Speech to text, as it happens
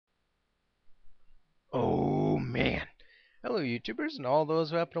Hello YouTubers and all those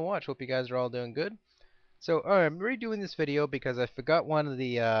who happen to watch. Hope you guys are all doing good. So I'm redoing this video because I forgot one of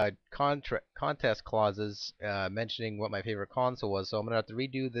the contest clauses mentioning what my favorite console was. So I'm going to have to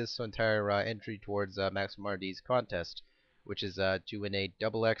redo this entire entry towards MaximumRD's contest, which is to win a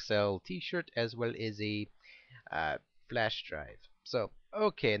double XL t-shirt as well as a uh, flash drive. So,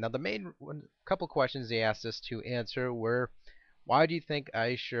 okay, now the couple questions they asked us to answer were, why do you think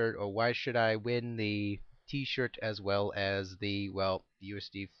I should, or why should I win the T-shirt as well as the, well,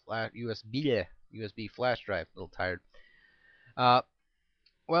 USB flash drive? A little tired. Uh,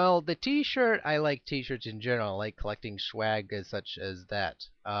 well, the T-shirt, I like T-shirts in general. I like collecting swag as such as that.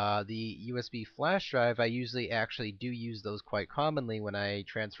 The USB flash drive, I usually actually do use those quite commonly when I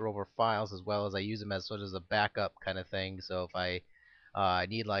transfer over files, as well as I use them as sort of as a backup kind of thing. So if I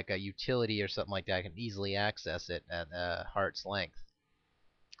need like a utility or something like that, I can easily access it at heart's length.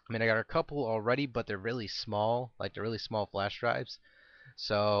 I mean, I got a couple already, but they're really small, like they're really small flash drives.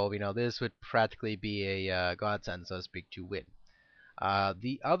 So, this would practically be a godsend, so to speak, to win.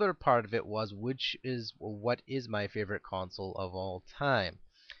 The other part of it was what is my favorite console of all time?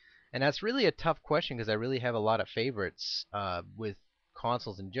 And that's really a tough question because I really have a lot of favorites with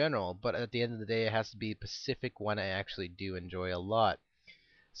consoles in general, but at the end of the day, it has to be a specific one I actually do enjoy a lot.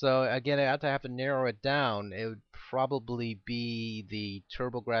 So again, I have to narrow it down. It would probably be the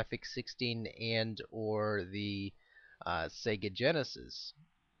TurboGrafx 16 and or the Sega Genesis.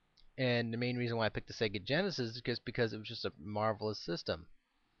 And the main reason why I picked the Sega Genesis is because it was just a marvelous system.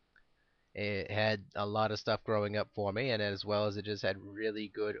 It had a lot of stuff growing up for me, and as well as it just had really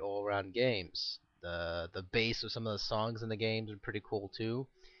good all-around games. The bass of some of the songs in the games were pretty cool too,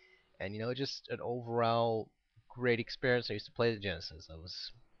 and just an overall great experience. I used to play the Genesis. I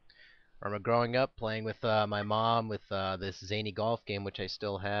remember growing up playing with my mom with this zany golf game, which I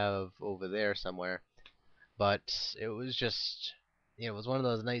still have over there somewhere. But it was just, it was one of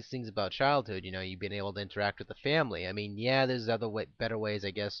those nice things about childhood. You've been able to interact with the family. I mean, yeah, there's better ways,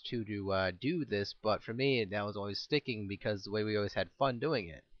 I guess, to do this. But for me, that was always sticking because the way we always had fun doing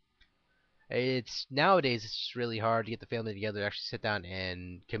it. It's nowadays it's just really hard to get the family together to actually sit down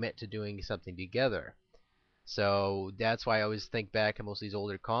and commit to doing something together. So that's why I always think back at most of these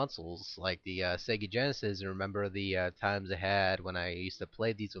older consoles, like the Sega Genesis, and remember the times I had when I used to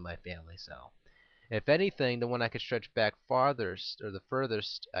play these with my family. So, if anything, the one I could stretch back farthest, or the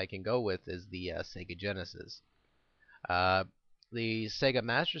furthest I can go with, is the Sega Genesis. Uh, the Sega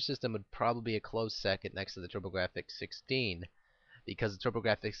Master System would probably be a close second next to the TurboGrafx 16, because the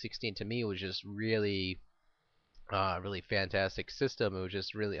TurboGrafx 16 to me was just really fantastic system. It was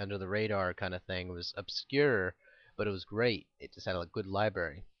just really under the radar kind of thing. It was obscure, but it was great. It just had a good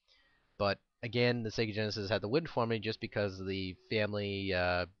library. But again, the Sega Genesis had the win for me just because the family,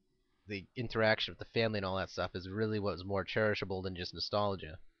 the interaction with the family and all that stuff is really what was more cherishable than just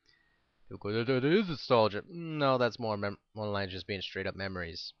nostalgia. People go, "It is nostalgia." No, that's more than just being straight up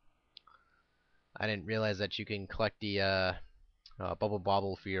memories. I didn't realize that you can collect the Bubble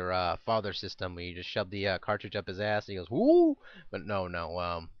Bobble for your father system, where you just shove the cartridge up his ass and he goes, "Woo!" But no,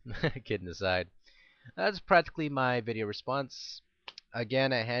 no, kidding aside. That's practically my video response.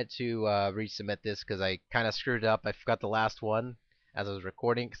 Again, I had to resubmit this because I kind of screwed it up. I forgot the last one as I was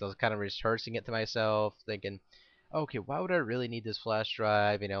recording because I was kind of rehearsing it to myself, thinking, okay, why would I really need this flash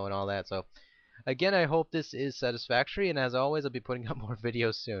drive, and all that. So, again, I hope this is satisfactory, and as always, I'll be putting up more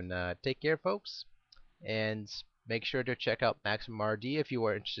videos soon. Take care, folks, and make sure to check out MaximumRD if you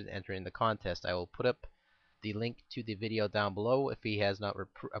are interested in entering the contest. I will put up the link to the video down below if he has not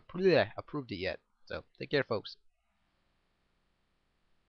approved it yet. So, take care, folks.